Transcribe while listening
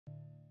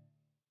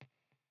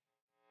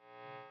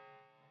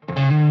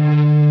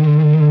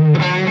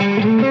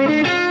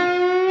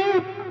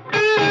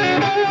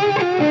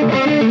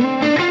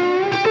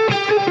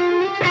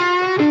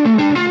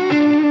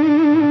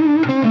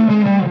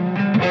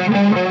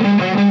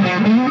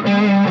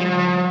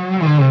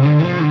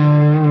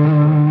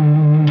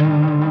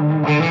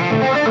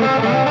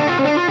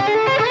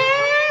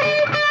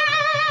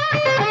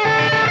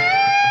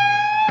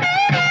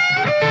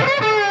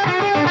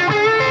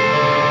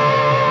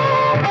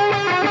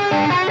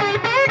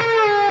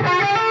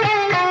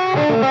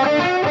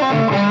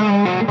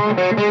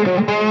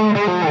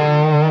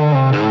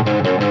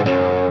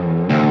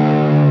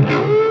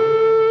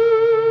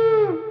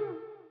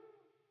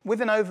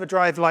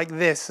overdrive like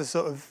this, a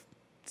sort of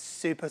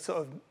super sort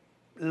of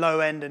low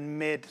end and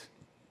mid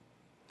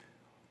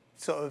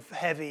sort of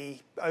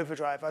heavy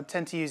overdrive, I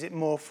tend to use it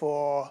more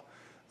for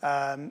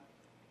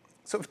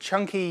sort of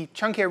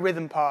chunkier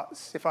rhythm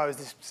parts. If I was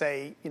to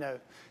say, you know,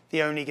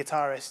 the only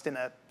guitarist in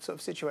a sort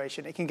of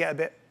situation, it can get a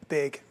bit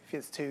big if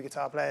it's two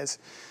guitar players.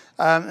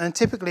 And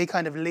typically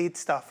kind of lead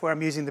stuff where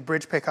I'm using the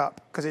bridge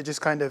pickup because it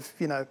just kind of,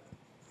 you know,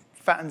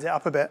 fattens it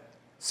up a bit.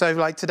 So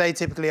like today,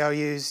 typically I'll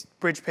use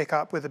bridge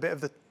pickup with a bit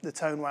of the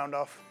tone wound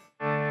off.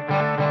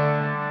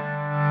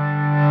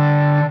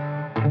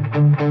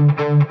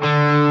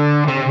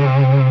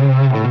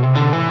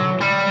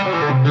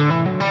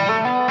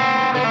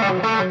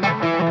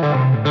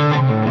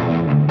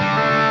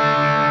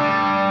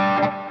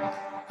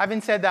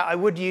 Having said that, I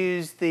would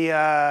use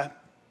the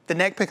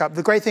neck pickup.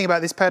 The great thing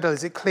about this pedal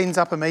is it cleans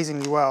up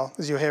amazingly well,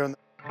 as you'll hear on the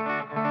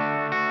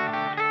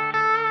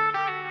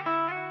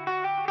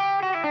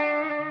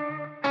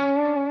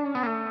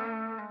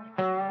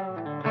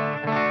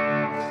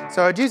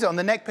So I'd use it on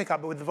the neck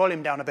pickup, but with the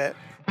volume down a bit.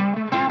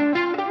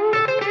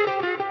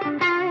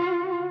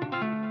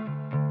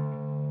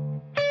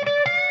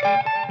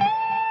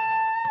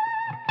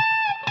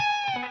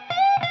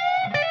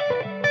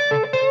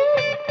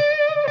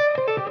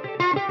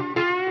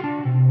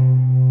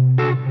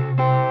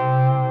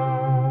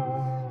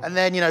 And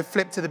then, you know,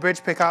 flip to the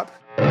bridge pickup.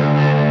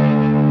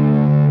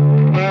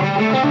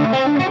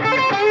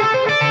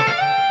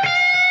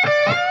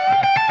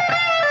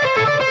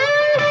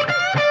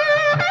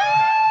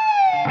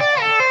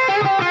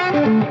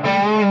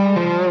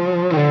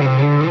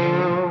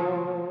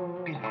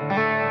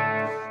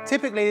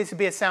 Typically, this would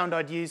be a sound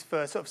I'd use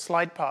for sort of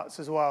slide parts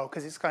as well,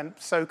 because it's kind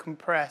of so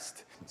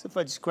compressed. So if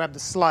I just grab the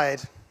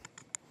slide.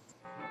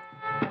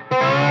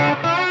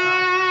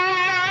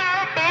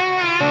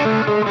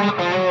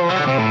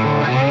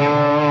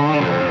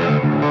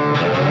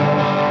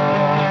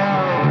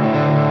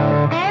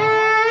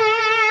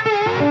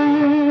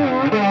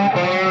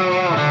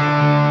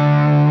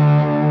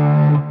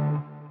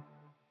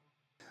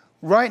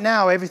 Right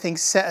now,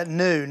 everything's set at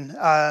noon.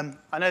 I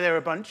know there are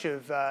a bunch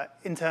of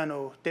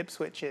internal dip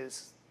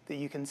switches that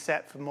you can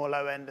set for more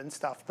low end and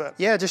stuff, but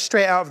yeah, just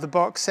straight out of the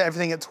box, set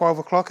everything at 12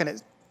 o'clock, and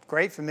it's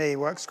great for me,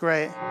 works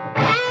great.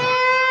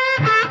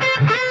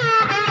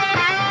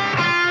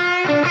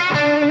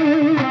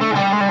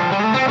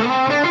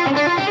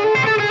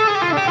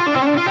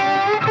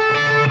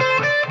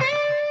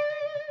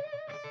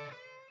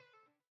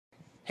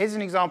 Here's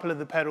an example of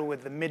the pedal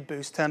with the mid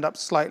boost turned up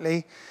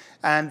slightly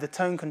and the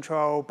tone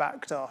control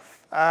backed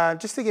off,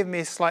 just to give me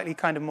a slightly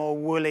kind of more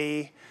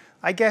woolly,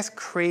 I guess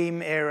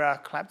Cream era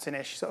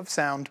Clapton-ish sort of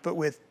sound, but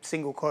with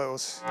single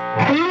coils.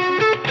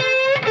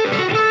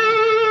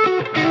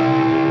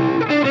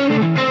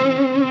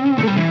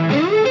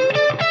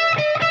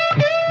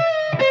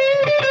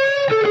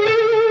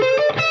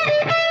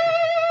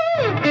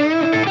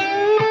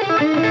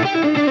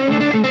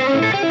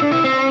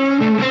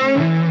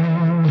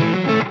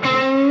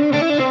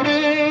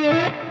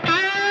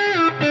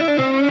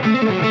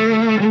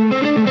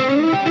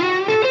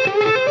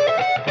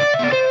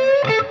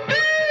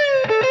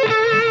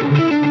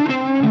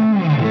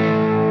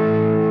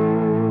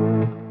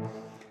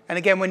 And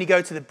again, when you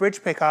go to the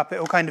bridge pickup,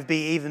 it'll kind of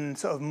be even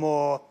sort of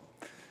more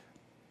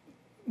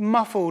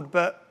muffled,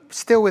 but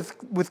still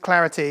with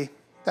clarity.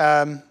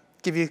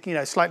 Give you, you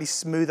know, slightly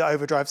smoother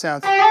overdrive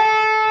sounds.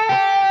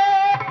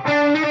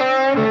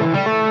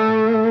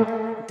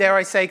 Dare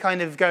I say,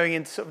 kind of going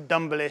into sort of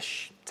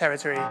Dumble-ish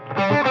territory.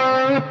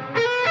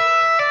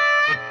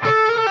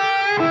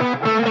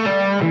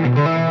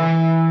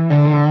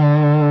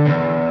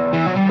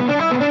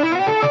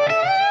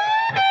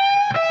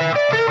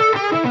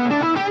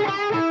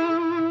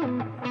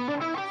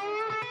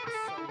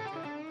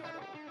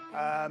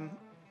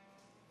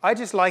 I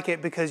just like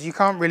it because you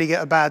can't really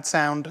get a bad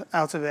sound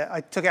out of it.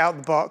 I took it out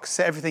of the box,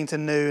 set everything to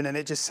noon, and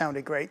it just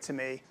sounded great to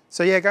me.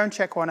 So yeah, go and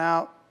check one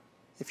out.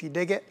 If you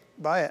dig it,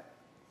 buy it.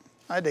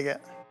 I dig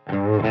it.